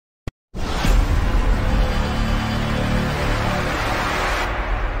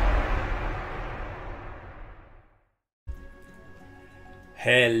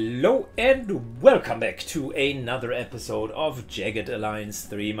Hello and welcome back to another episode of Jagged Alliance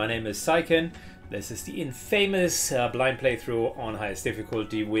 3. My name is Syken. This is the infamous blind playthrough on highest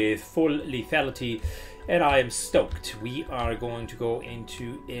difficulty with full lethality, and I am stoked. We are going to go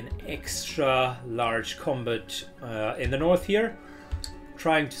into an extra large combat in the north here,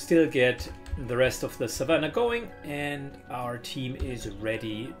 trying to still get the rest of the savannah going, and our team is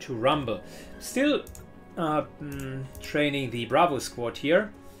ready to rumble. Still training the Bravo squad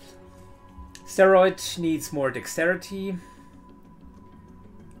here. Steroid needs more dexterity.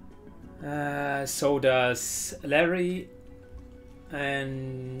 So does Larry.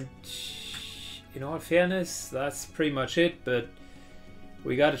 And in all fairness, that's pretty much it. But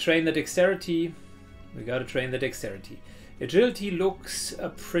we gotta train the dexterity. Agility looks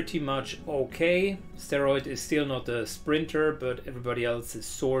pretty much okay. Steroid is still not a sprinter, but everybody else is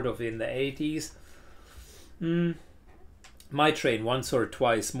sort of in the 80s. Might train once or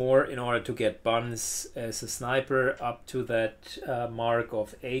twice more in order to get buns as a sniper up to that mark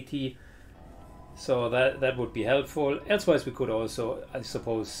of 80. So that would be helpful. Elsewise, we could also, I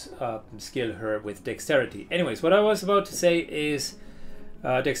suppose, skill her with dexterity. Anyways, what I was about to say is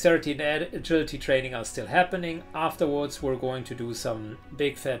dexterity and agility training are still happening. Afterwards, we're going to do some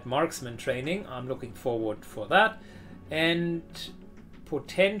big fat marksman training. I'm looking forward for that. And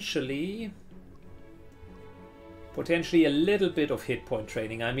potentially a little bit of hit point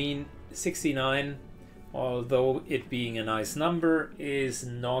training. I mean, 69, although it being a nice number, is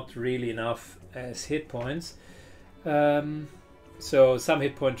not really enough as hit points. So some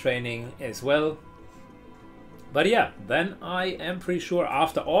hit point training as well. But yeah, then I am pretty sure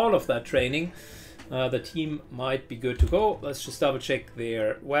after all of that training, the team might be good to go. Let's just double check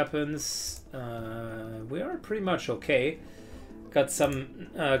their weapons. We are pretty much okay. Got some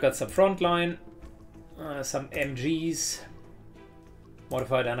frontline. Some MGs,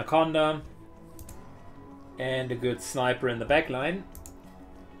 modified Anaconda, and a good sniper in the backline.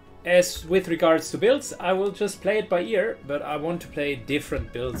 As with regards to builds, I will just play it by ear, but I want to play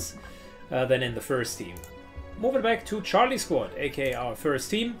different builds than in the first team. Moving back to Charlie Squad, aka our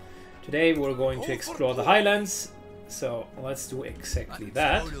first team. Today we're going to explore the Highlands, so let's do exactly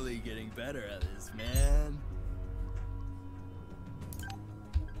that. Totally getting better at this, man.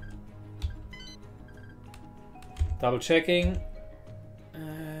 Double checking.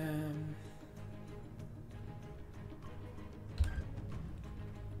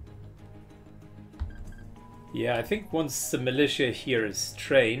 Yeah, I think once the militia here is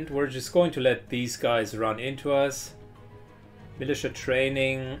trained, we're just going to let these guys run into us. Militia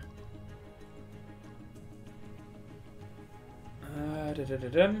training.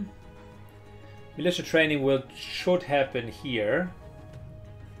 Militia training should happen here.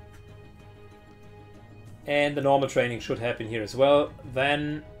 And the normal training should happen here as well.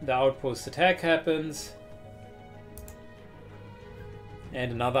 Then the outpost attack happens.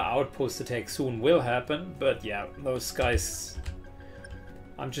 And another outpost attack soon will happen. But yeah, those guys...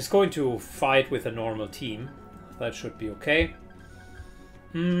 I'm just going to fight with a normal team. That should be okay.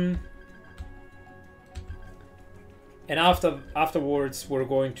 And afterwards we're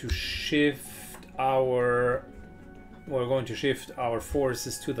going to shift our...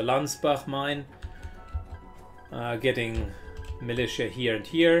 forces to the Landsbach mine. Getting militia here and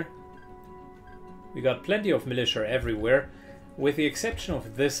here. We got plenty of militia everywhere, with the exception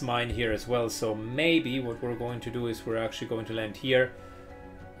of this mine here as well. So maybe what we're going to do is we're actually going to land here,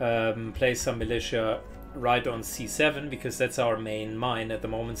 place some militia right on C7, because that's our main mine at the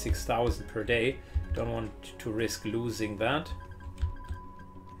moment, 6,000 per day. Don't want to risk losing that.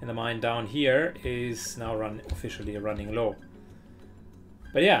 And the mine down here is now officially running low.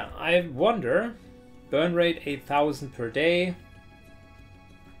 But yeah, I wonder... Burn rate 8,000 per day.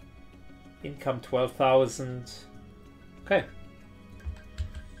 Income 12,000. Okay.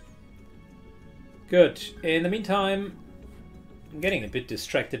 Good. In the meantime, I'm getting a bit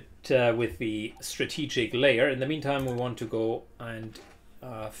distracted with the strategic layer. In the meantime, we want to go and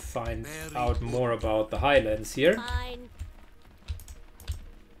find out more about the Highlands here. Fine.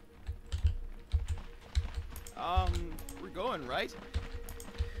 We're going, right?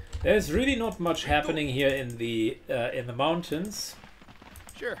 There's really not much happening here in the mountains.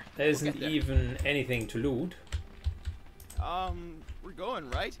 Sure. There isn't even anything to loot. We're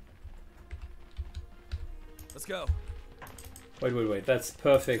going, right? Let's go. Wait. That's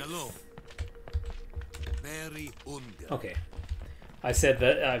perfect. Okay. I said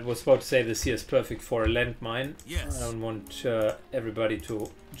that I was about to say this here is perfect for a landmine. Yes. I don't want everybody to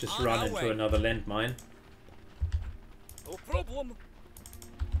just run into another landmine. No problem.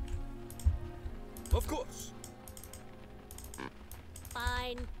 Of course.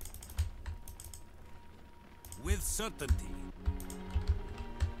 fine. With certainty.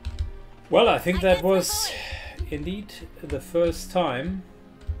 Well, I think that was indeed the first time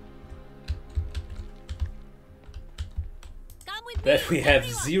Come with that me, we have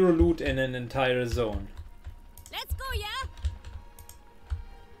everyone. 0 loot in an entire zone. Let's go, yeah?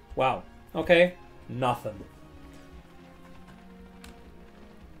 Wow. Okay. Nothing.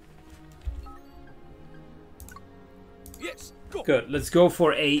 Yes, go. Good. Let's go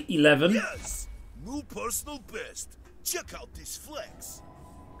for a 11. Yes! New personal best. Check out this flex.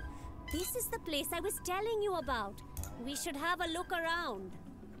 This is the place I was telling you about. We should have a look around.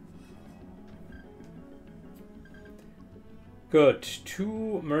 Good.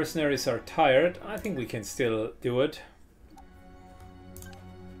 2 mercenaries are tired. I think we can still do it.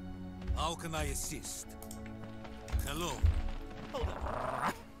 How can I assist? Hello.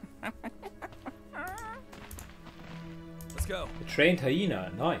 Let's go. A trained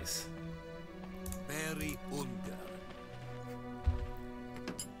hyena. Nice. Very under.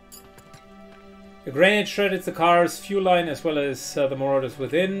 A grenade shredded the car's fuel line as well as the marauders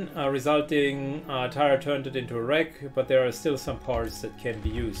within, resulting tire turned it into a wreck, but there are still some parts that can be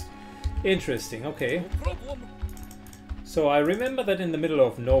used. Interesting, okay. No problem. So I remember that in the middle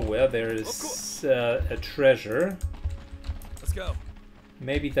of nowhere there is a treasure. Let's go.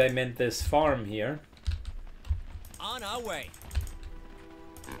 Maybe they meant this farm here. On our way.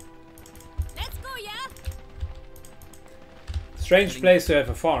 Let's go, yeah? Strange place to have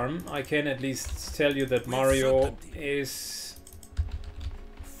a farm. I can at least tell you that Mario certainty. is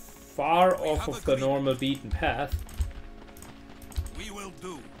far off have of the agreed. normal beaten path. We will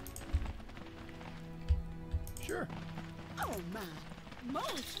do. Sure. Oh my,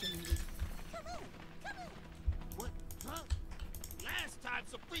 most amazing. Come in, come in. What? Huh? Last time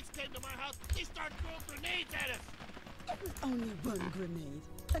some freaks came to my house, they started throwing grenades at us. It was only one grenade,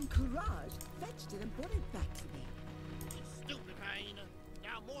 and Courage fetched it and brought it back to me. You stupid hyena.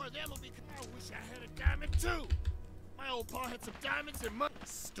 Now more of them will be. I wish I had a diamond too. My old pa had some diamonds and money.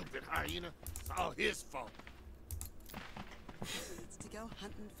 Stupid hyena. It's all his fault. It's to go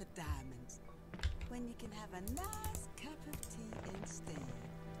hunting for diamonds, when you can have a nice cup of tea instead.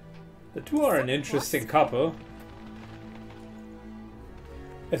 The two are an interesting couple.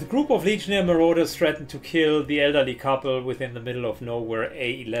 As a group of Legionnaire marauders threaten to kill the elderly couple within the middle of nowhere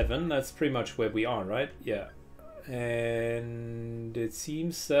A11. That's pretty much where we are, right? Yeah. And it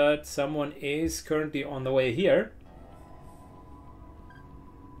seems that someone is currently on the way here.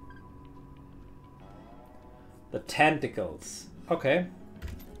 The tentacles. Okay.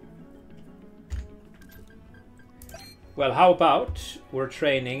 Well, how about we're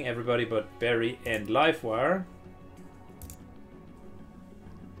training everybody but Barry and Livewire.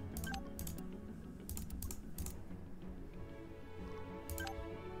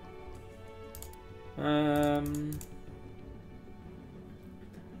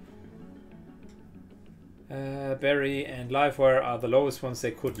 Barry and Livewire are the lowest ones. They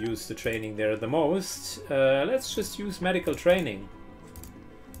could use the training there the most. Let's just use medical training.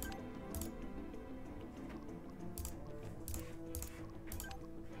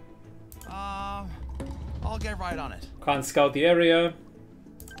 I'll get right on it. Can't scout the area,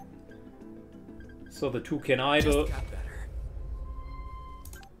 so the two can idle. Got better.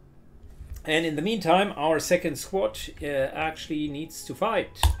 And in the meantime, our second squad actually needs to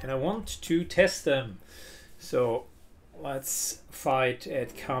fight, and I want to test them. So let's fight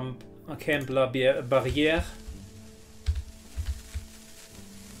at Camp La Barrière.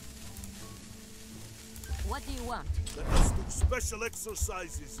 What do you want? Let us do special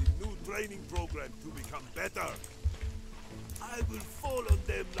exercises in new training program to become better. I will fall on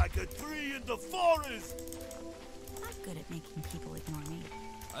them like a tree in the forest. I'm good at making people ignore me.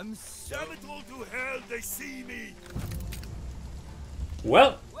 I'm so. Damn it all to hell, they see me.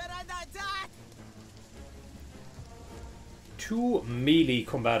 Well, Where did I die? two melee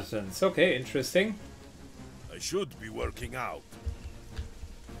combatants. Okay, interesting. I should be working out.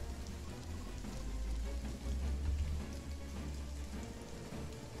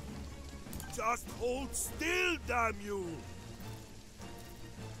 Just hold still, damn you!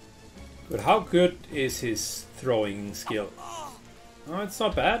 But how good is his throwing skill? Oh, it's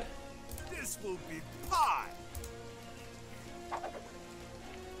not bad. This will be pie!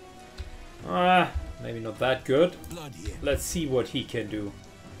 Maybe not that good. Bloody. Let's see what he can do.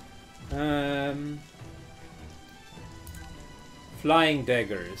 Flying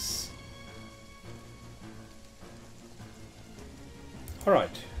daggers.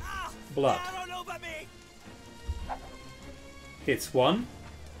 Alright. Blood. Arrow over me. Hits one.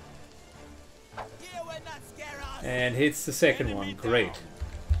 You will not scare us. And hits the second one. Great.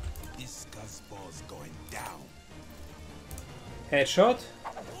 This Gazball's going down. Headshot.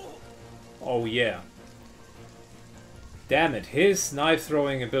 Oh yeah. Damn it, his knife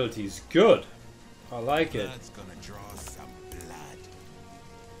throwing ability is good. I like it. That's gonna draw some blood.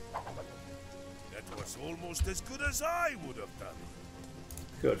 That was almost as good as I would have done.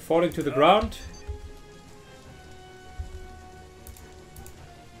 Good. Falling to the ground.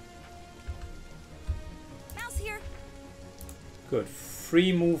 Mouse here. Good.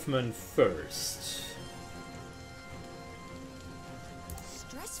 Free movement first.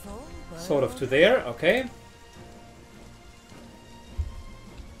 Stressful, but Sort of to there. Okay.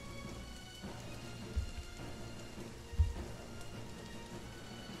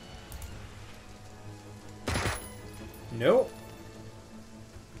 No.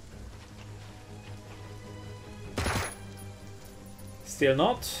 Still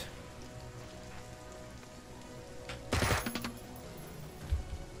not.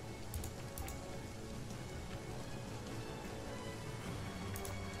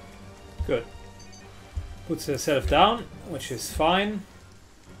 Good. Puts herself down, which is fine.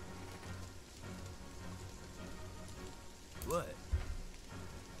 What?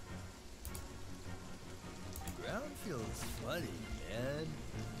 Ground feels funny, man.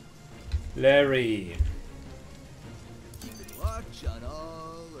 Larry. Keeping watch on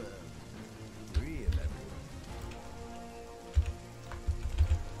all three of everyone.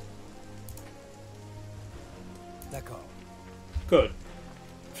 D'accord. Good.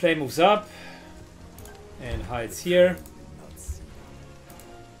 Flame moves up and hides here. I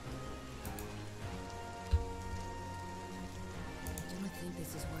do not think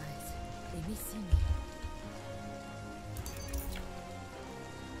this is wise. They may see me.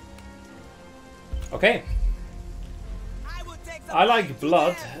 Okay. I will take the I like blame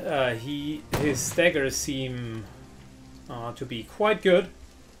Blood. to them. His daggers seem to be quite good.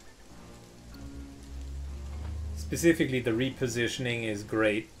 Specifically, the repositioning is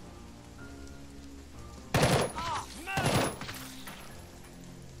great.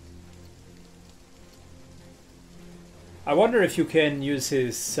 I wonder if you can use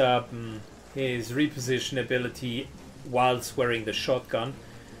his reposition ability whilst wearing the shotgun,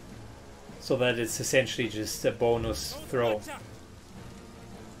 so that it's essentially just a bonus throw.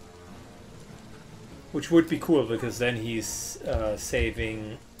 Which would be cool, because then he's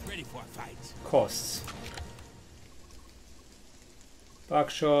saving Ready for a fight. costs.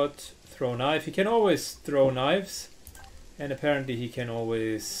 Buckshot, throw knife. He can always throw knives, and apparently he can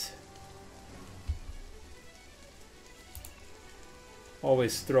always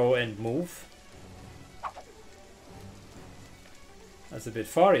throw and move. That's a bit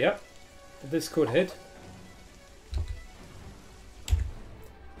far, yeah. This could hit.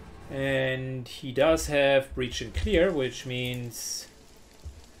 And he does have breach and clear, which means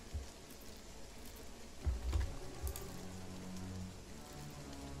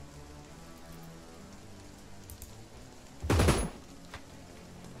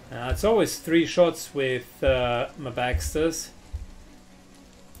it's always 3 shots with my Baxters.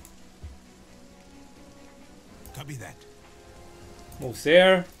 Copy that. Moves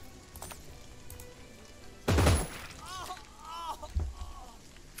there.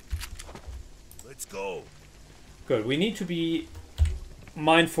 Let's go. Good. We need to be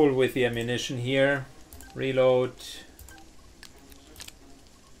mindful with the ammunition here. Reload.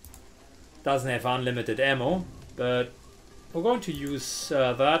 Doesn't have unlimited ammo, but we're going to use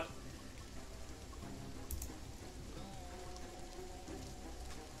that.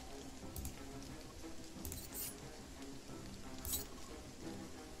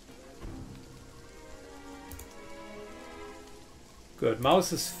 Good.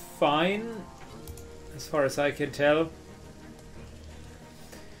 Mouse is fine, as far as I can tell.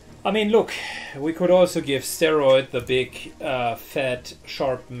 I mean, look, we could also give Steroid the big, fat,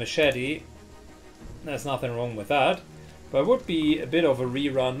 sharp machete. There's nothing wrong with that. But it would be a bit of a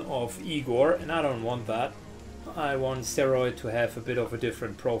rerun of Igor, and I don't want that. I want Steroid to have a bit of a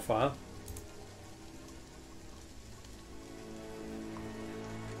different profile.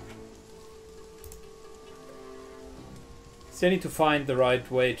 Still need to find the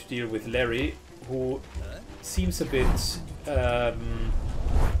right way to deal with Larry, who seems a bit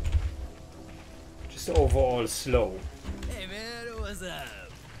just overall slow. Hey man, what's up?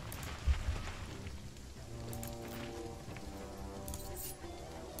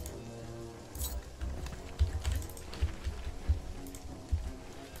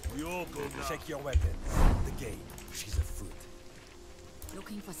 We all go now. Check your weapons. The game. She's a fruit.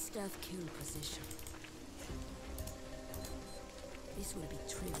 Looking for stealth kill position. This will be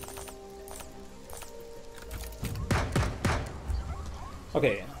trivial.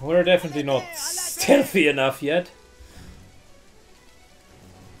 Okay, we're definitely not stealthy enough yet.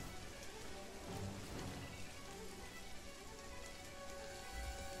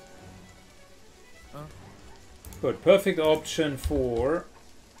 Good, perfect option for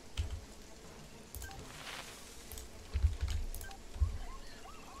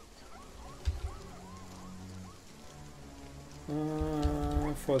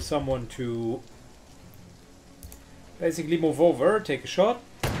someone to basically move over, take a shot.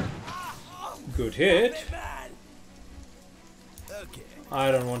 Good hit.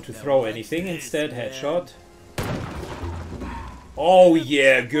 I don't want to throw anything, instead headshot. Oh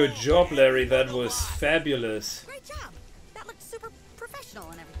yeah, good job, Larry, that was fabulous. Great job. That looked super professional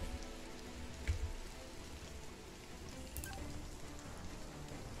and everything.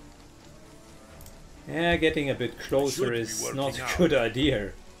 Yeah, getting a bit closer is not a good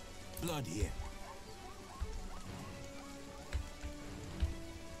idea. Blood here.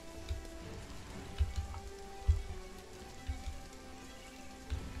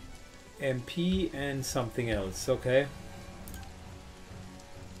 MP and something else, okay.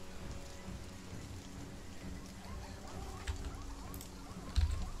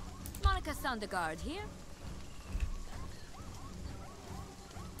 Monica Sondergaard here.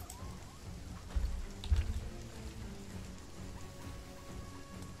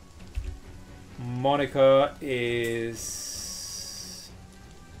 Monica is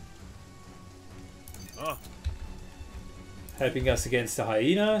helping us against the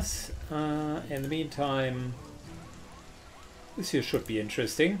hyenas. In the meantime, this here should be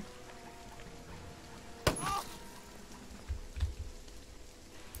interesting.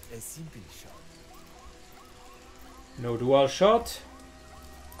 A simple shot. No dual shot.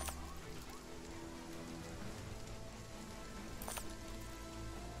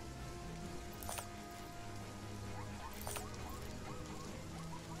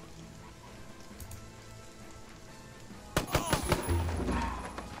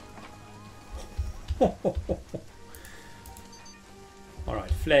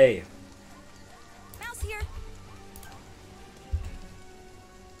 Alright, flay. Mouse here.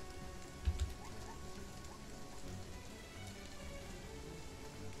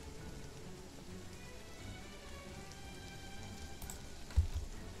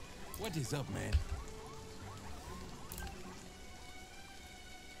 What is up, man?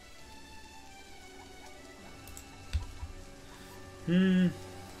 Hmm.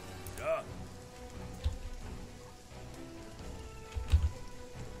 Yeah.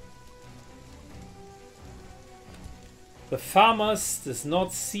 The farmers does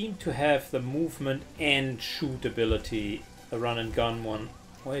not seem to have the movement and shoot ability, the run and gun one,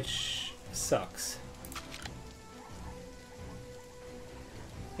 which sucks.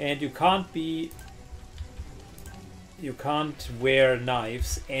 And you can't wear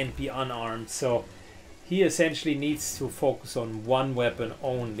knives and be unarmed, so he essentially needs to focus on one weapon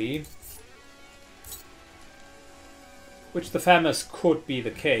only. Which the farmers could be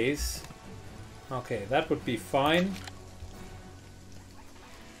the case. Okay, that would be fine.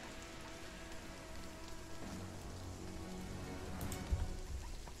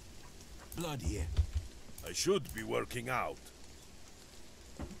 Blood here. I should be working out.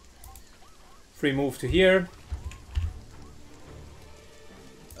 Free move to here.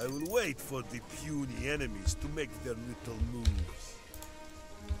 I will wait for the puny enemies to make their little moves.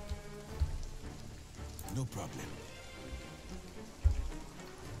 No problem.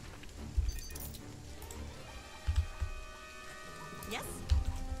 Yes.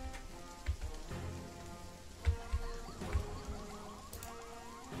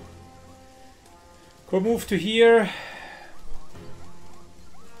 Could move to here.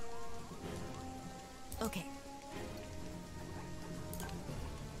 Okay.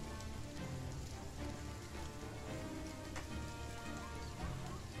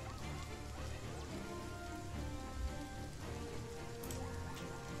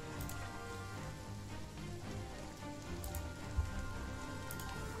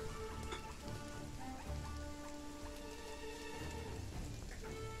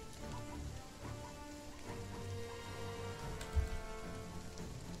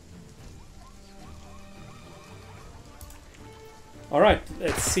 All right,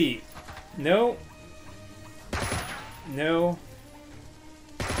 let's see. No. No.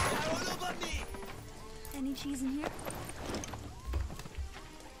 Any cheese in here?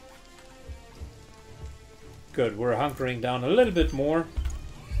 Good, we're hunkering down a little bit more.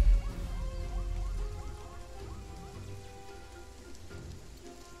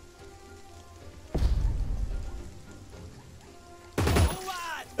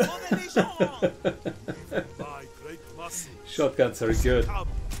 My great muscle. Shotguns are good. Come,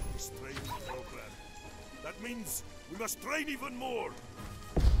 this training program. That means we must train even more.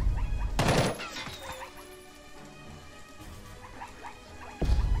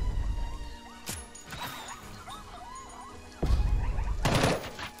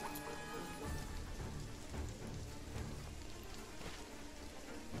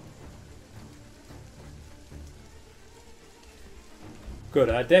 Good,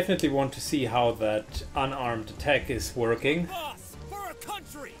 I definitely want to see how that unarmed attack is working. Boss, for a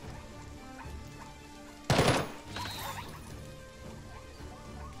country!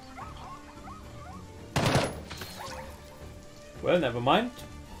 Well, never mind.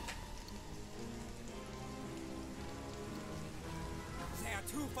 They are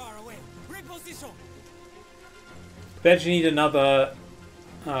too far away. Reposition! Bet you need another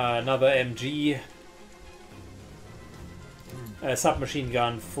MG submachine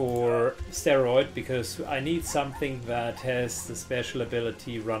gun for steroid, because I need something that has the special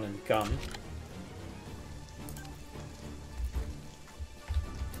ability run and gun.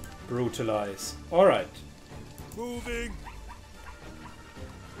 Brutalize. Alright. Moving.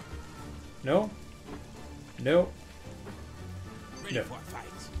 No? No? Ready No. for a fight.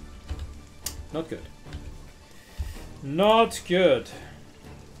 Not good. Not good.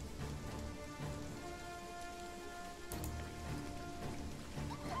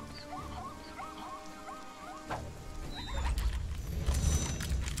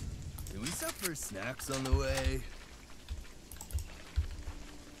 Can we stop for snacks on the way?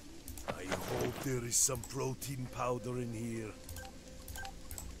 I hope there is some protein powder in here.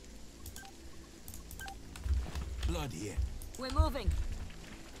 Blood here. We're moving.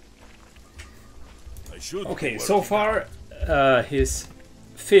 I should. Okay, be so working far out. his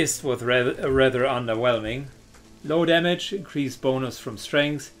fist was rather underwhelming. Low damage, increased bonus from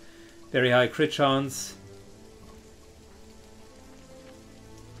strength, very high crit chance.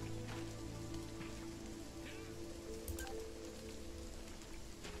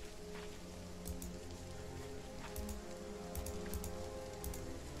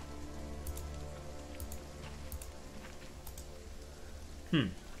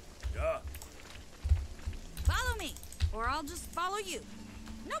 Yeah. Follow me, or I'll just follow you.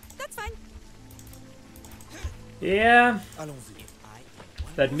 Nope, that's fine. Yeah, Allons-y.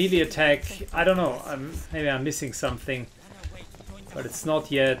 that melee attack, I don't know, maybe I'm missing something, but it's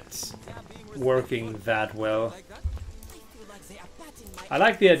not yet working that well. I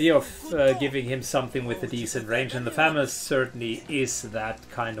like the idea of giving him something with a decent range, and the FAMAS certainly is that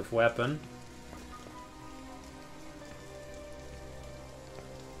kind of weapon.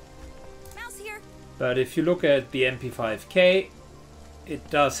 Mouse here. But if you look at the MP5K, it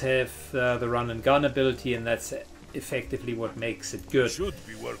does have the run and gun ability, and that's effectively what makes it good. Should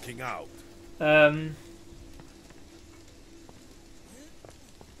be working out.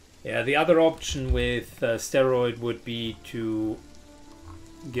 Yeah, the other option with steroid would be to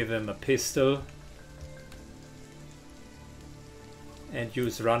give him a pistol and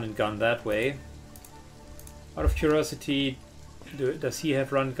use run and gun that way. Out of curiosity, does he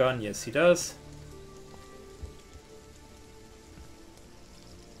have run gun? Yes, he does.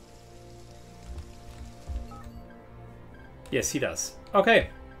 Yes, he does. Okay.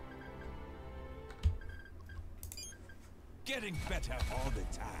 Getting better all the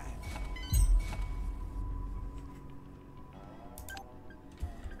time.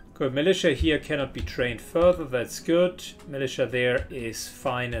 Good. Militia here cannot be trained further. That's good. Militia there is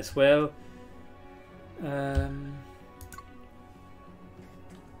fine as well.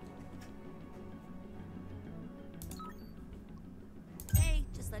 Hey,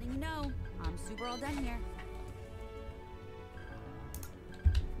 just letting you know, I'm super all done here.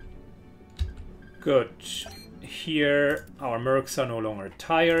 Good. Here our mercs are no longer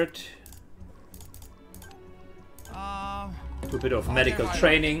tired. Do a bit of medical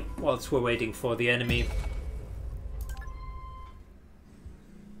training whilst we're waiting for the enemy.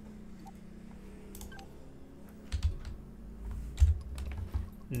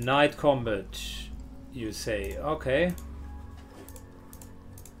 Night combat, you say. Okay.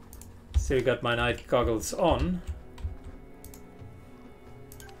 Still got my night goggles on.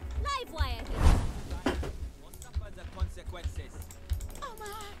 Live wire here. Oh my!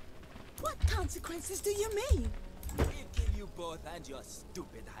 What consequences do you mean? We'll kill you both and your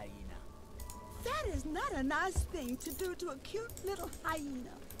stupid hyena. That is not a nice thing to do to a cute little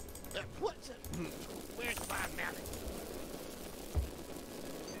hyena. What's it? Where's my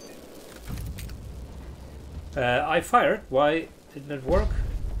mallet? I fired. Why didn't it work?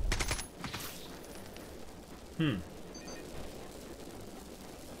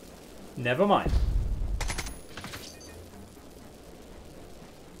 Never mind.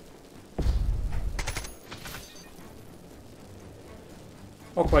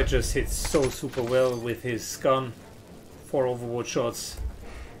 Hawkeye just hits so super well with his gun. 4 overwatch shots.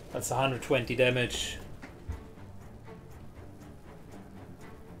 That's 120 damage.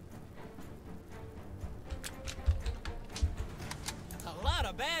 A lot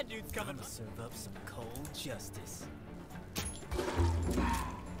of bad dudes coming to serve up some cold justice.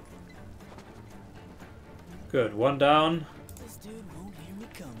 Good, 1 down. This dude won't hear me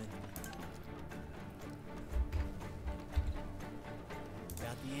coming.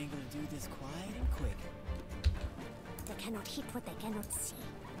 Got the angle to do this quiet and quick. They cannot hit what they cannot see.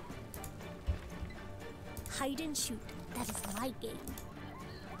 Hide and shoot. That is my game.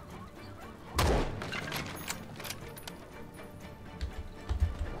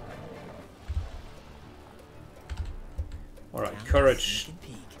 Alright, Courage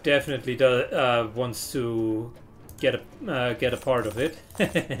definitely wants to get a part of it.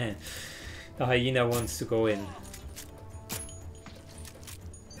 The hyena wants to go in.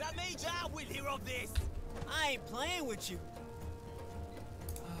 That mage I will hear of this. I ain't playing with you.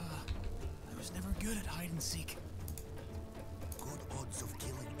 I was never good at hide and seek. Good odds of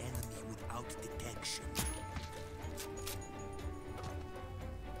killing enemy without detection.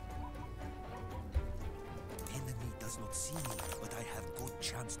 Enemy does not see me, but I have good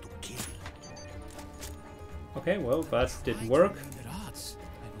chance to kill. Okay, well, that didn't work. At odds,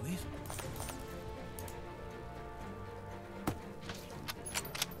 I believe.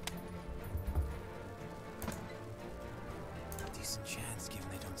 Decent chance, given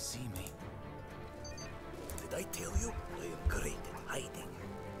they don't see me. Did I tell you I am great at hiding?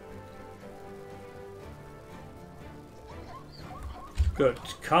 Good.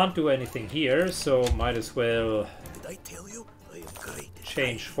 Can't do anything here, so might as well Did I tell you I am great at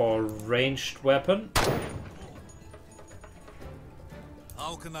change for ranged weapon.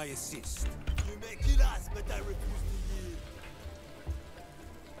 How can I assist? You may kill us, but I refuse to yield.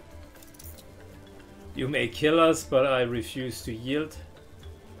 You may kill us, but I refuse to yield.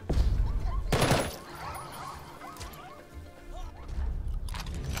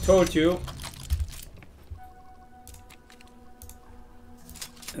 Told you.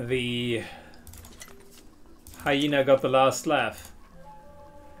 The hyena got the last laugh.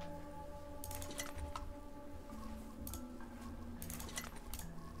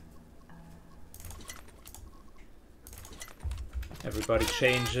 Everybody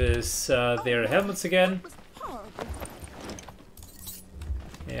changes their helmets again.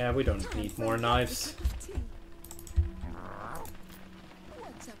 Yeah, we don't need more knives.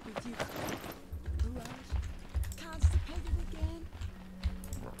 What's up with you? Constipated again?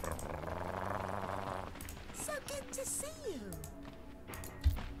 So good to see you.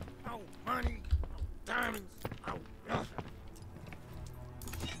 Oh, money. Diamonds. Oh, ugh.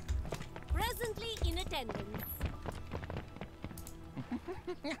 Presently in attendance.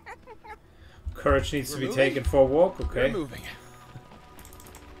 Courage needs to be taken for a walk, okay? moving.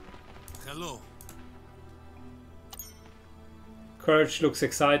 Hello. Courage looks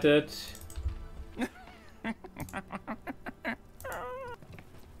excited.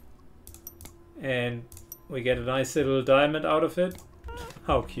 And we get a nice little diamond out of it.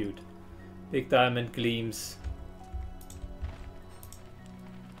 How cute. Big diamond gleams.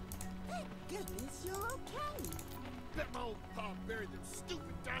 Thank goodness you're okay. Let my old pa bury them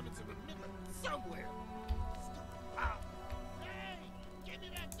stupid diamonds in the middle of somewhere. Stupid pa. Hey, give me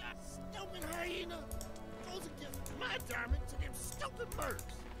that stupid hyena. Goes against my diamond to them stupid mercs.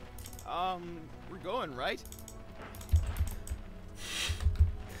 We're going, right?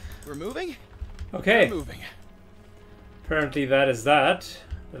 We're moving? Okay. We're moving. Apparently that is that.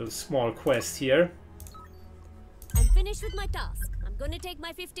 Little small quest here. I'm finished with my task. I'm gonna take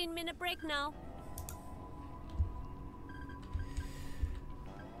my 15-minute break now.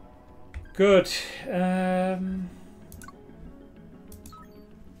 Good.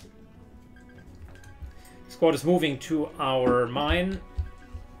 Squad is moving to our mine.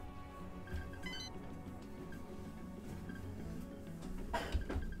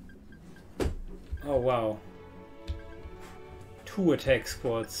 Oh wow. 2 attack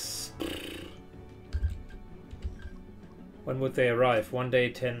squads. When would they arrive? 1 day,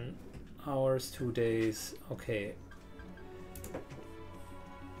 10 hours, 2 days. Okay.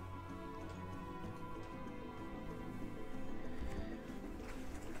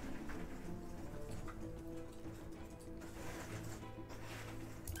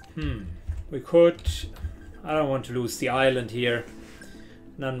 We could... I don't want to lose the island here.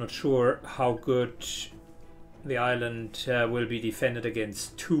 And I'm not sure how good the island will be defended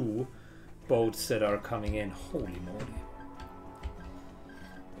against 2 boats that are coming in. Holy moly.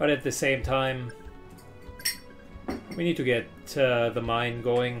 But at the same time, We need to get the mine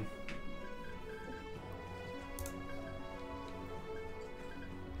going.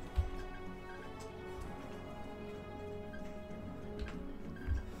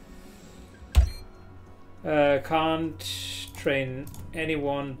 Can't train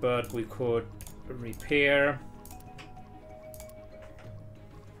anyone, but we could repair.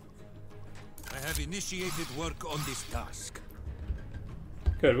 I have initiated work on this task.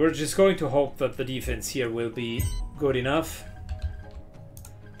 Good, we're just going to hope that the defense here will be good enough.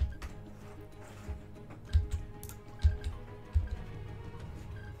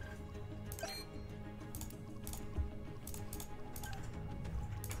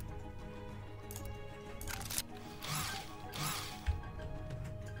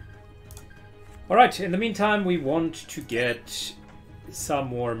 Alright, in the meantime we want to get some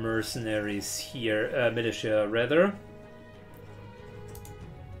more mercenaries here, militia rather.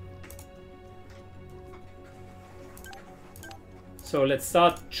 So let's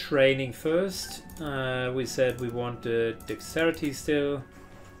start training first. We said we wanted dexterity still.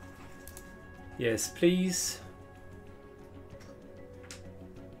 Yes, please.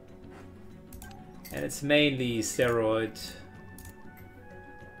 And it's mainly steroid.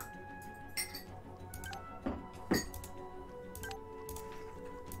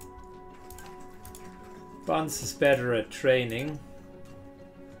 Buns is better at training.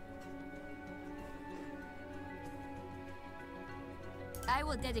 I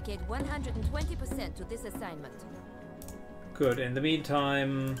will dedicate 120% to this assignment. Good. In the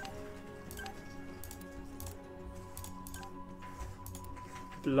meantime,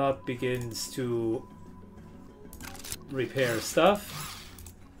 Blood begins to repair stuff.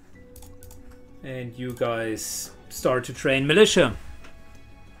 And you guys start to train militia.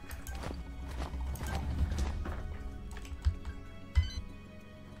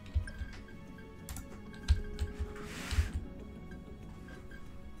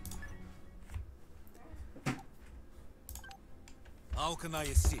 How can I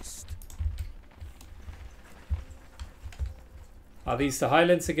assist? Are these the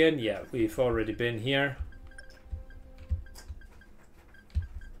Highlands again? Yeah, we've already been here.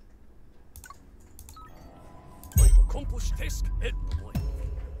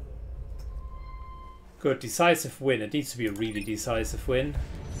 Good, decisive win. It needs to be a really decisive win.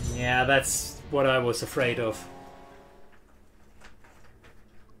 Yeah, that's what I was afraid of.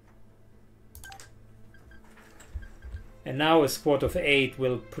 And now a squad of 8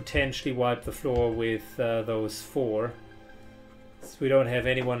 will potentially wipe the floor with those 4. So we don't have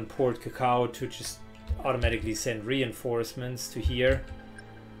anyone in Port Cacao to just automatically send reinforcements to here.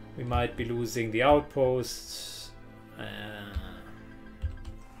 We might be losing the outposts.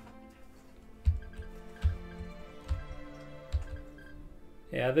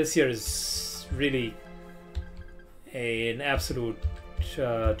 Yeah, this here is really an absolute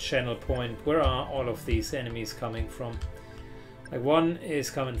channel point. Where are all of these enemies coming from? Like, one is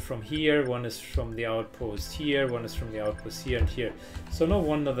coming from here, one is from the outpost here, one is from the outpost here and here. So no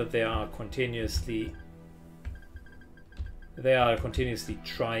wonder that they are continuously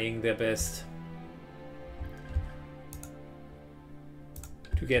trying their best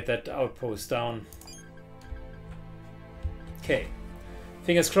to get that outpost down. Okay,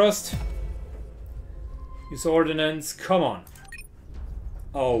 fingers crossed. Use ordnance, come on.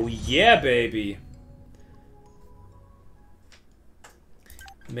 Oh yeah, baby.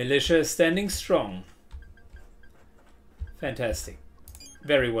 Militia is standing strong. Fantastic.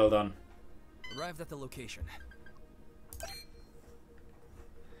 Very well done. Arrived at the location.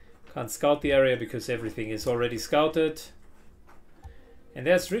 Can't scout the area because everything is already scouted. And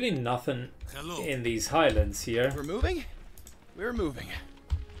there's really nothing in these highlands here. We're moving? We're moving.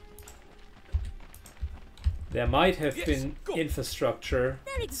 There might have been infrastructure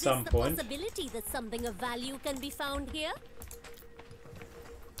There at some exists point. the possibility that something of value can be found here.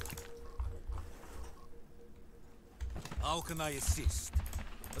 How can I assist?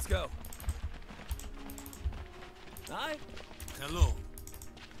 Let's go. Hi. Hello.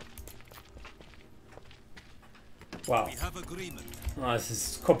 Wow. We have agreement. Oh, this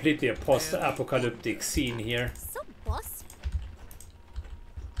is completely a post-apocalyptic scene here. So, boss,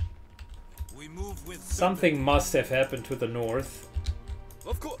 We move with Something must have happened to the north.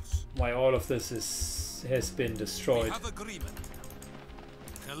 Of course. Why all of this has been We destroyed. have agreement.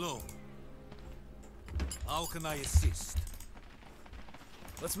 Hello. How can I assist?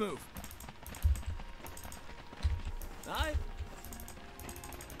 Let's move. Hi.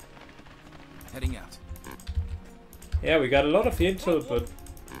 Heading out. Yeah, we got a lot of intel, but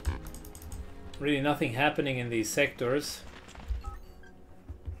really nothing happening in these sectors.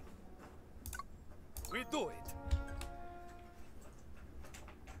 We do it.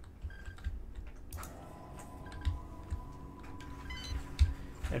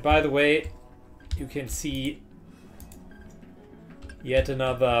 And by the way, you can see yet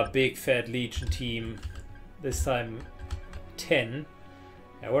another big fat Legion team. This time 10.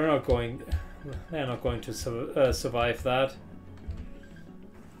 Yeah, they're not going to survive that.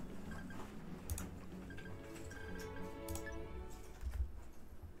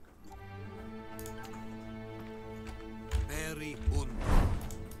 Very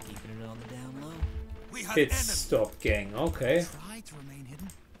Keeping it on the down low. We have Pit enemy. stop gang, okay. Try to remain hidden.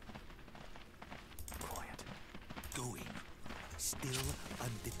 Quiet. Going. Still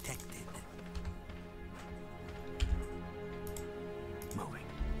undetected. Moving.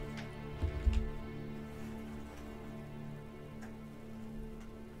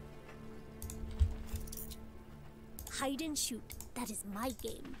 Hide and shoot. That is my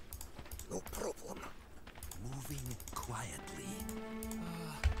game. No problem. Moving quietly.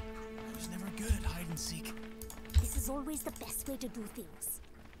 I was never good at hide and seek. This is always the best way to do things.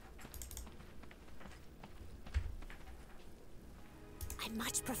 I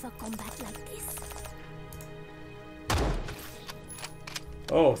much prefer combat like this.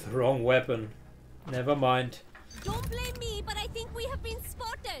 Oh, the wrong weapon. Never mind. Don't blame me, but I think we have been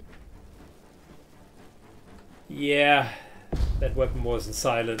spotted. Yeah, that weapon wasn't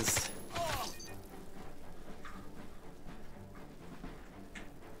silenced.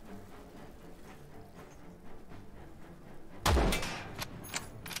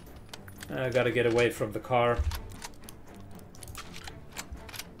 I gotta get away from the car.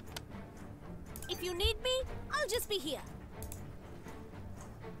 If you need me, I'll just be here.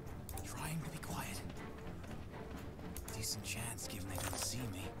 Trying to be quiet. Decent chance given they don't see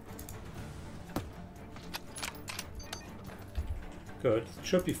me. Good.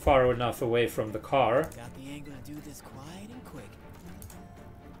 Should be far enough away from the car. Got the angle to do this quiet and quick.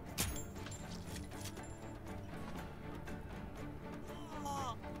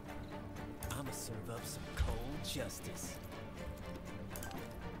 I'ma serve up some cold justice.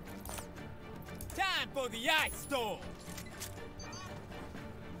 Time for the ice storm!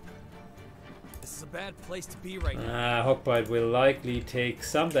 This is a bad place to be right now. Hawkbite will likely take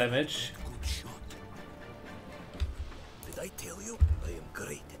some damage. Good shot. Did I tell you? I am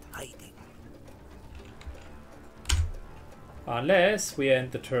great at hiding. Unless we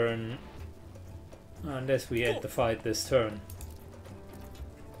end the turn. Unless we end the fight this turn.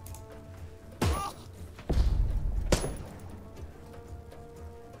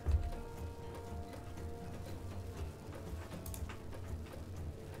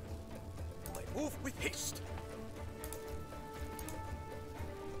 I move with haste.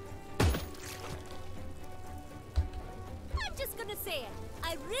 I'm just gonna say it.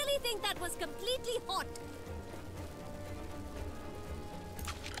 I really think that was completely hot.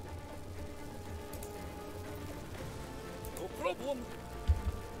 No problem.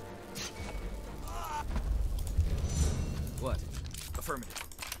 What? Affirmative.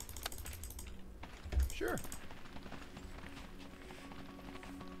 Sure.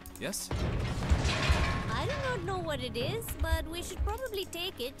 Yes? I do not know what it is, but we should probably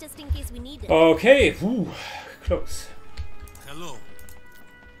take it just in case we need it. Okay, whew, close. Hello.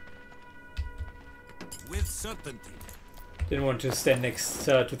 With certainty. Didn't want to stand next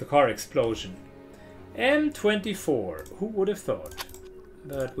to the car explosion. M24. Who would have thought?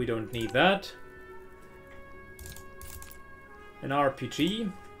 But we don't need that. An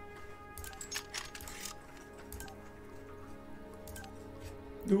RPG.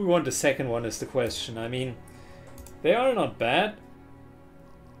 Do we want the second one is the question. I mean, they are not bad.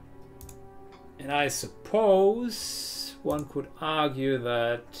 And I suppose one could argue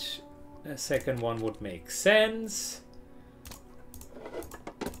that a second one would make sense.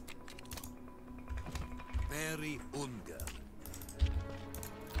 Very Unger.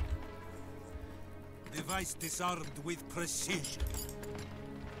 Device disarmed with precision.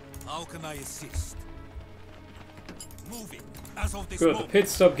 How can I assist? Moving as of this Good, the moment. pit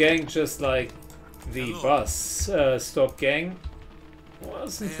stop gang, just like the Hello. bus stop gang,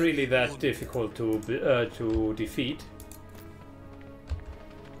 wasn't really that difficult to defeat.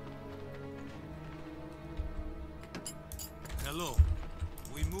 Hello.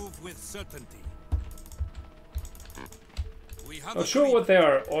 We move with certainty. We have Not sure agreed. what they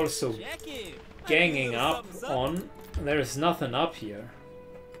are also Check it. ganging up on. There is nothing up here.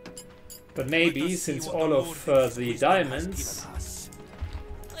 But maybe, Let us see since what all the of Lord's the wisdom has diamonds given us.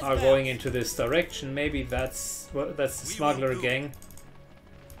 are going into this direction, maybe that's the We will smuggler do. gang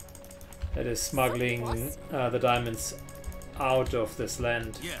that is smuggling the diamonds out of this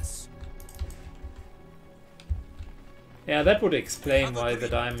land. Yes. Yeah, that would explain why the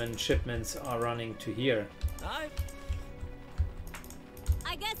diamond shipments are running to here. Alright.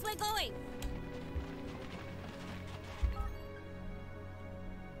 I guess we're going.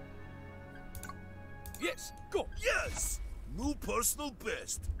 Yes, go. Yes! New personal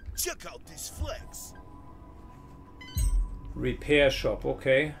best. Check out this flex. Repair shop,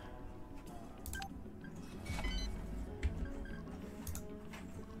 okay.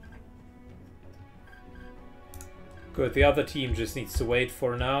 Good, the other team just needs to wait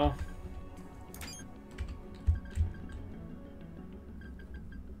for now.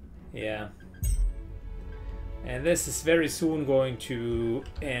 Yeah. And this is very soon going to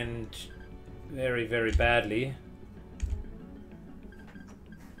end very, very badly.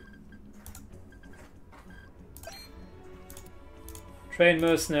 Train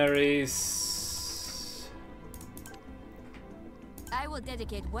mercenaries. I will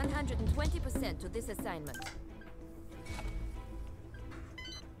dedicate 120% to this assignment.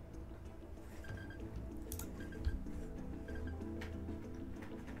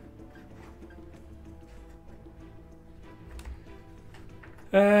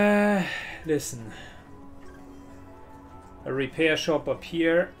 Listen. A repair shop up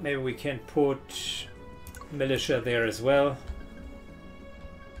here. Maybe we can put militia there as well.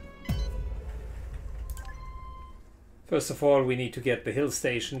 First of all, we need to get the hill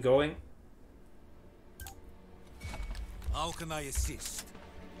station going. How can I assist?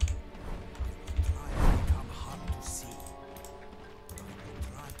 Try to become hard to see.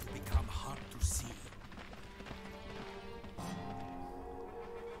 Try to become hard to see.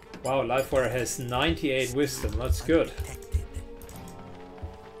 Wow, Lifewire has 98 wisdom. That's good.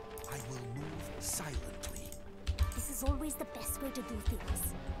 I will move silently. This is always the best way to do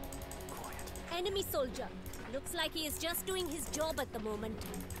things. Quiet. Enemy soldier. Looks like he is just doing his job at the moment.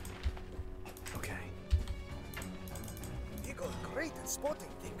 Okay. Eagle's great at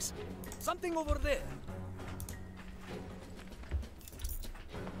spotting things. Something over there.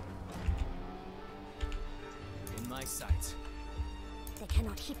 In my sights. They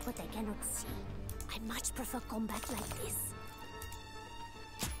cannot hit what they cannot see. I much prefer combat like this.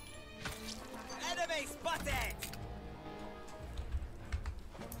 Enemy spotted!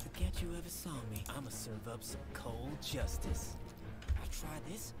 Forget you ever saw me. I'ma serve up some cold justice. I try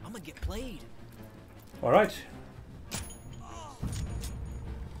this, I'ma get played. All right.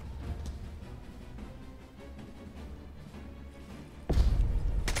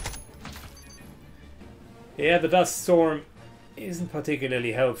 Yeah, the dust storm isn't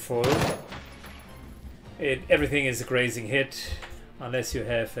particularly helpful. Everything is a grazing hit unless you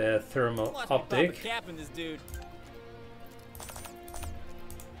have a thermal optic. Capping this dude.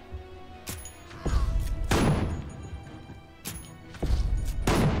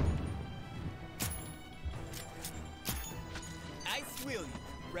 Ice William,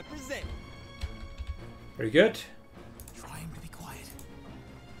 represent. Very good. Trying to be quiet.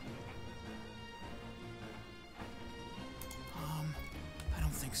 I don't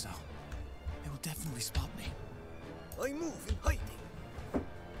think so. They will definitely spot me. I move in hiding.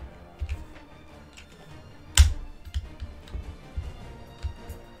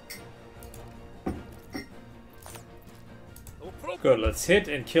 Good, let's hit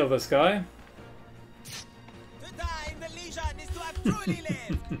and kill this guy. To die in the legion is to have truly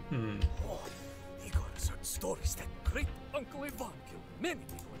lived. Oh, Igor has heard stories that great Uncle Ivan killed many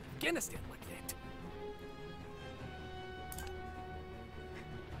people in Afghanistan like that.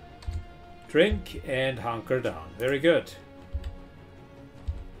 Drink and hunker down. Very good.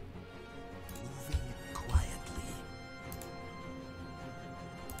 Moving quietly.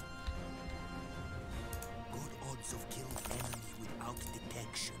 Good odds of killing enemy without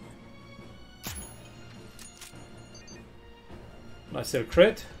detection. Nice little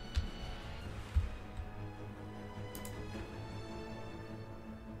crit.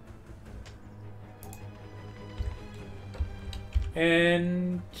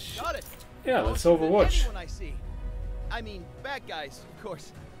 And Got it. yeah, let's Awesome than Overwatch. anyone I see. I mean, bad guys, of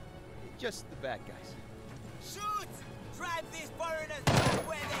course. Just the bad guys. Shoot! Drive these foreigners back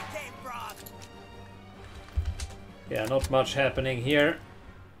where they came from. Yeah, not much happening here.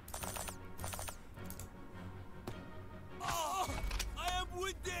 Oh, I am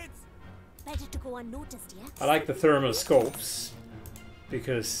wounded. Better to go unnoticed, yeah? I like the thermal scopes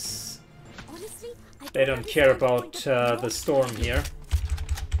because Honestly, I they don't care understand the about point of the storm here.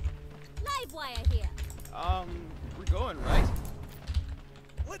 Live wire here. We're going, right?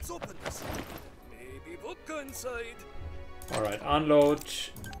 Let's open this. Maybe vodka inside. Alright, unload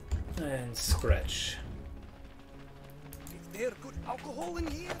and scratch. Is there good alcohol in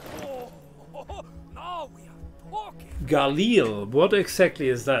here? Oh, now we are talking. Galil, what exactly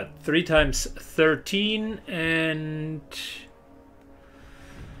is that? 3 times 13 and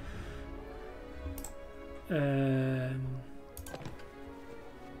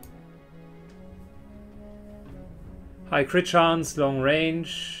High crit chance, long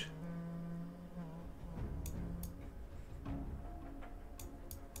range.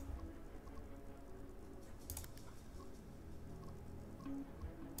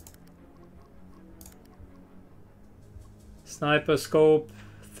 Sniper scope,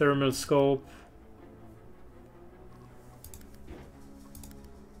 thermal scope.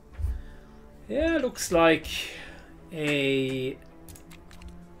 Yeah, looks like the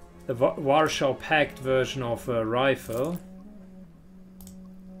Warsaw Pact version of a rifle.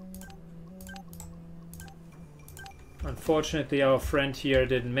 Unfortunately, our friend here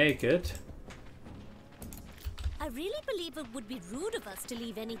didn't make it. I really believe it would be rude of us to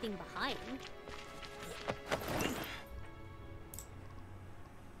leave anything behind.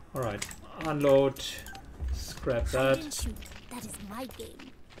 Alright, unload, scrap Hide that. and shoot. That is my game.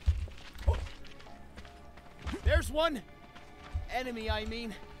 There's one! Enemy, I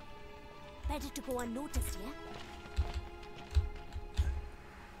mean. Better to go unnoticed, yeah?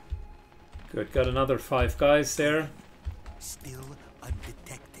 Good, got another 5 guys there. Still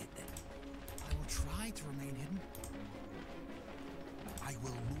undetected. I will try to remain hidden. I will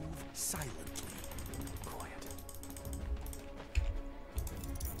move silently. Quiet.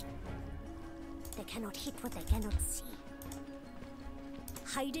 They cannot hit what they cannot see.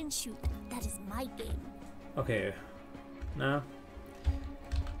 Hide and shoot. That is my game. Okay, now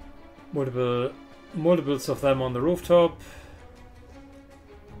multiples of them on the rooftop.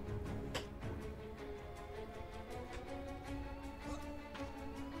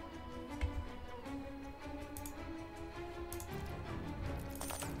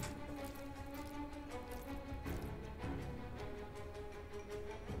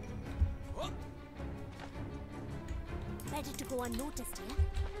 Better to go unnoticed, yeah?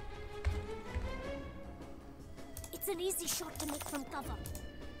 It's an easy shot to make from cover.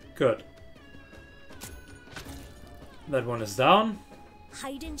 Good. That one is down.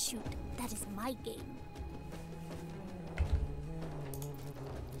 Hide and shoot. That is my game.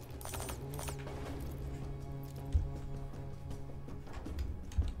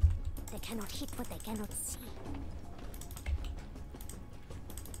 They cannot hit what they cannot see.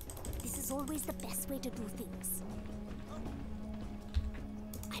 This is always the best way to do things.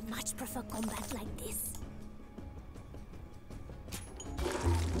 I much prefer combat like this.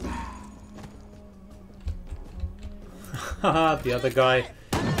 Haha, the other guy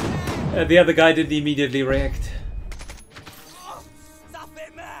didn't immediately react. Stop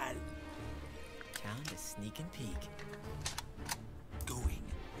it, man! Time to sneak and peek. Going.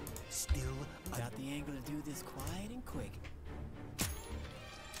 Still Got the angle to do this quiet and quick.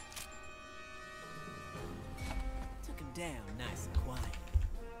 Took him down nice and quiet.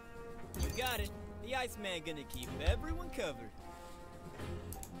 You got it. The Iceman gonna keep everyone covered.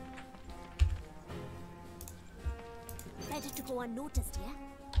 Better to go unnoticed, yeah?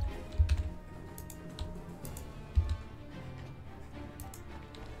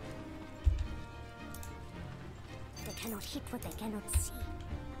 They cannot hit what they cannot see.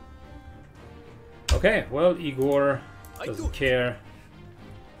 Okay, well, Igor doesn't care.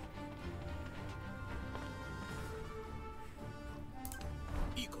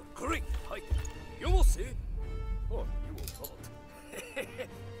 Igor, correct. Hide. You will see. Or you will not.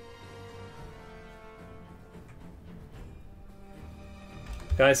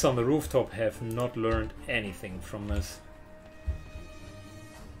 Guys on the rooftop have not learned anything from this.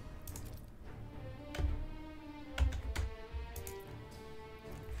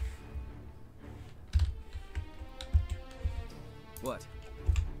 What?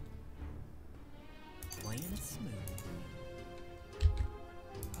 Playing it smooth.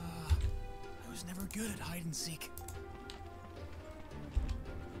 I was never good at hide and seek.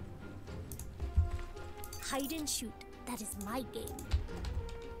 Hide and shoot. That is my game.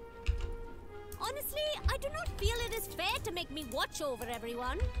 Honestly, I do not feel it is fair to make me watch over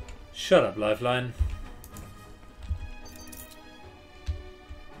everyone. Shut up, Lifeline.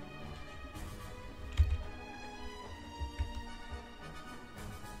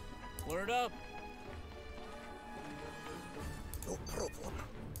 Word up. no problem.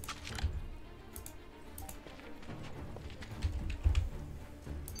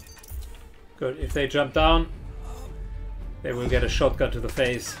 Good, if they jump down, they will get a shotgun to the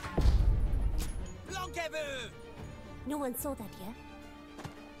face. No one saw that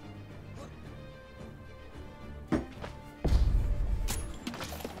yet.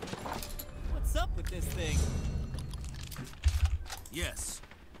 What's up with this thing? Yes.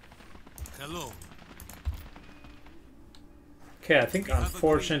 Hello. Okay, I think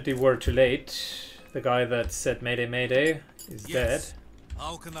unfortunately we're too late. The guy that said Mayday Mayday is dead.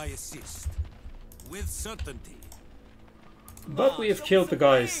 How can I assist? With certainty. But we have killed the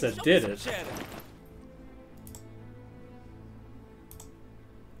guys that did it.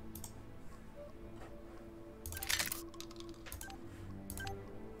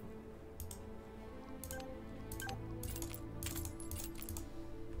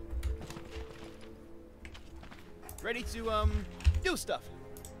 Ready to do stuff.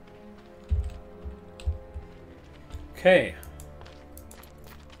 Okay.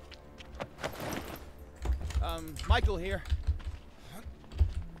 Michael here.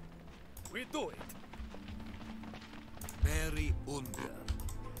 We do it. Very under.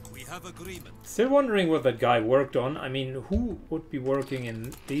 We have agreement. Still wondering what that guy worked on. I mean, who would be working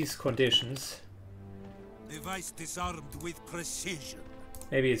in these conditions? Device disarmed with precision.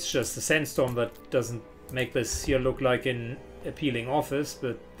 Maybe it's just a sandstorm that doesn't make this here look like an appealing office,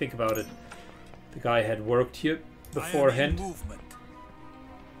 but think about it. The guy had worked here beforehand. Movement.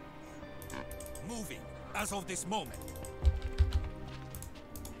 Moving as of this moment.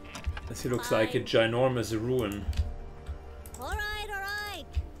 This here looks like a ginormous ruin. Alright, alright.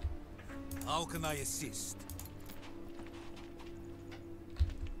 How can I assist?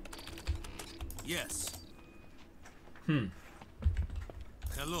 Yes.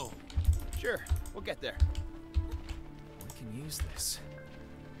 Hello. Sure, we'll get there. We can use this.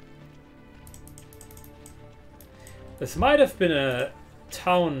 This might have been a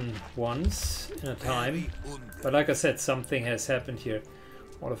town once in a time, but like I said, something has happened here.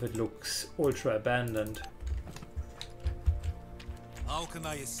 All of it looks ultra abandoned. How can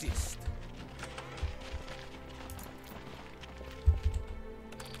I assist?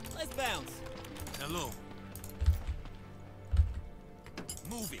 Let's bounce. Hello.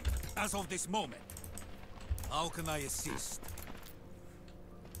 Moving as of this moment. How can I assist?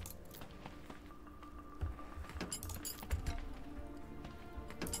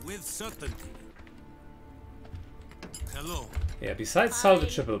 With certainty. Hello. Yeah, besides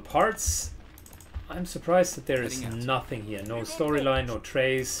salvageable parts, I'm surprised that there is nothing here. No storyline, no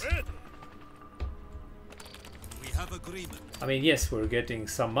trace. We have agreement. I mean, yes, we're getting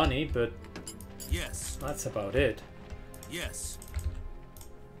some money, but yes, that's about it. Yes.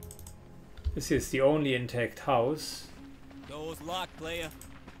 This is the only intact house. Door's locked, player.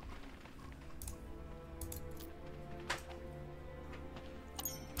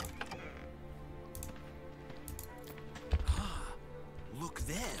 Look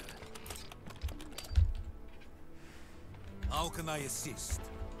there. How can I assist?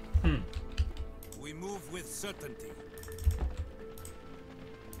 We move with certainty.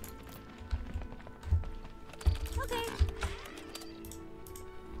 Okay.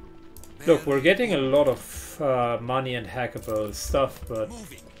 Look, we're getting a lot of money and hackable stuff, but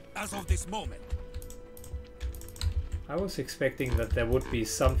Moving as of this moment. I was expecting that there would be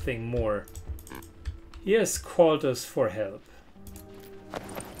something more. He has called us for help.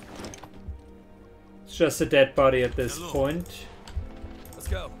 It's just a dead body at this point. Let's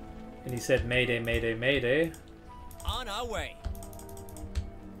go. And he said, Mayday, Mayday, Mayday. On our way.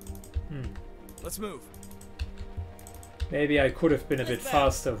 Let's move. Maybe I could have been a bit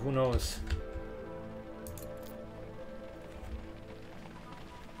faster, who knows.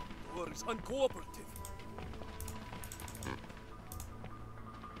 Door is uncooperative.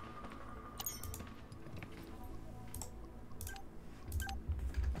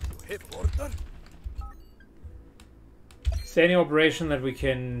 Hit order. Is there any operation that we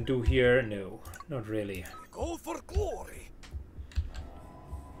can do here? No, not really. Go for glory.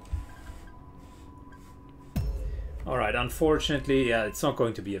 Alright, unfortunately, yeah, it's not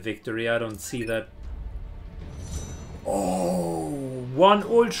going to be a victory. I don't see that. Oh, one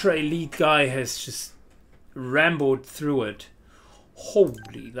ultra elite guy has just ramboed through it.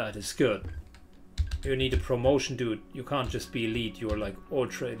 Holy, that is good. You need a promotion, dude. You can't just be elite, you're like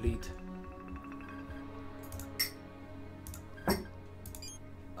ultra elite.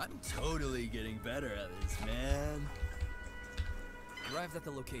 I'm totally getting better at this, man. Arrived at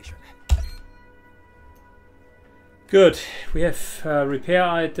the location. Good. We have repair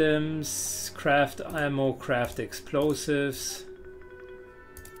items, craft ammo, craft explosives.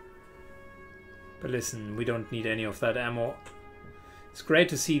 But listen, we don't need any of that ammo. It's great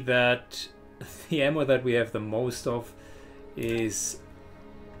to see that the ammo that we have the most of is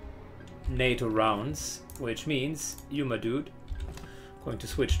NATO rounds, which means, you my dude, going to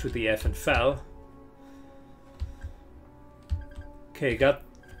switch to the F and FAL. Okay, got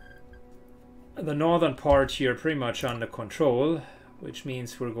the northern part here pretty much under control, which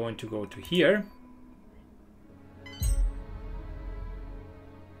means we're going to go to here.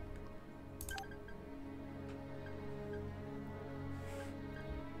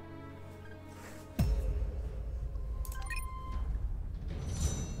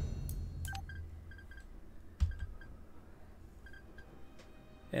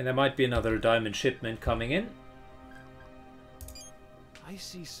 And there might be another diamond shipment coming in. I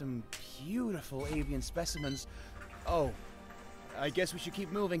see some beautiful avian specimens. Oh, I guess we should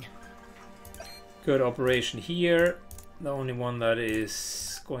keep moving. Good operation here. The only one that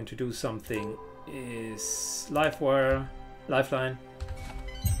is going to do something is Lifeline.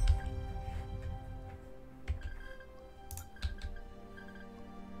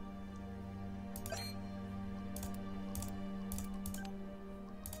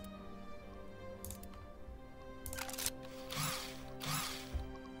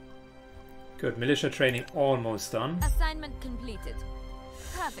 Good, militia training almost done. Assignment completed.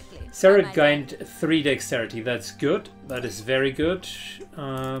 Perfectly. Serret gained 3 dexterity. That's good. That is very good.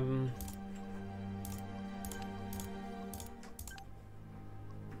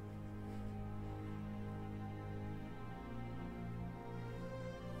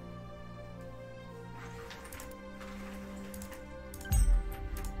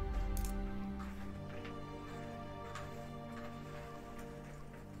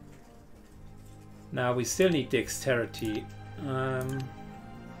 Now we still need dexterity. I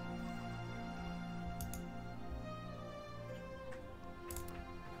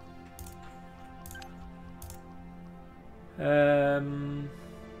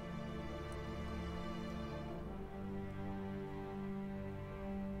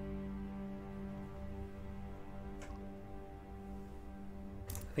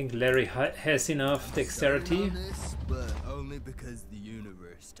think Larry has enough dexterity. This, but only because the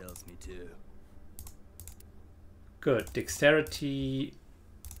universe tells me to. Good, dexterity.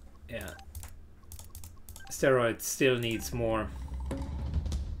 Yeah. Steroid still needs more.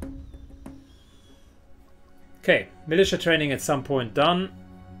 Okay, militia training at some point done.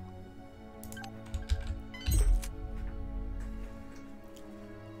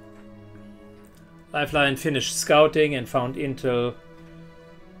 Lifeline finished scouting and found intel.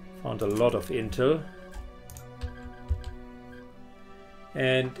 Found a lot of intel.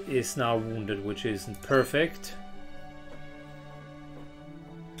 And is now wounded, which isn't perfect.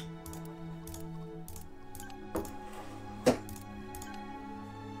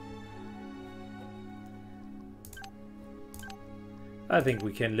 I think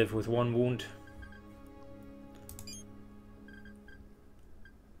we can live with 1 wound.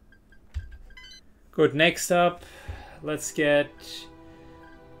 Good, next up, let's get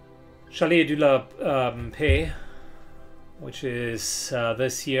Chalet de la Paix, which is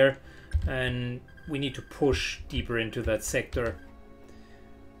this year, and we need to push deeper into that sector.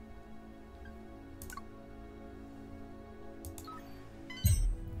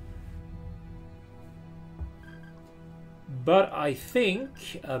 But I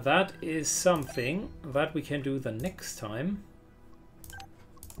think that is something that we can do the next time.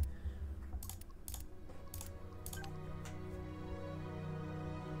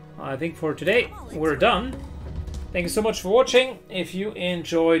 I think for today we're done. Thank you so much for watching. If you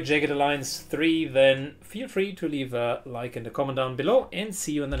enjoyed Jagged Alliance 3, then feel free to leave a like and a comment down below, and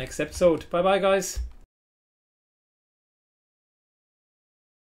see you in the next episode. Bye bye, guys.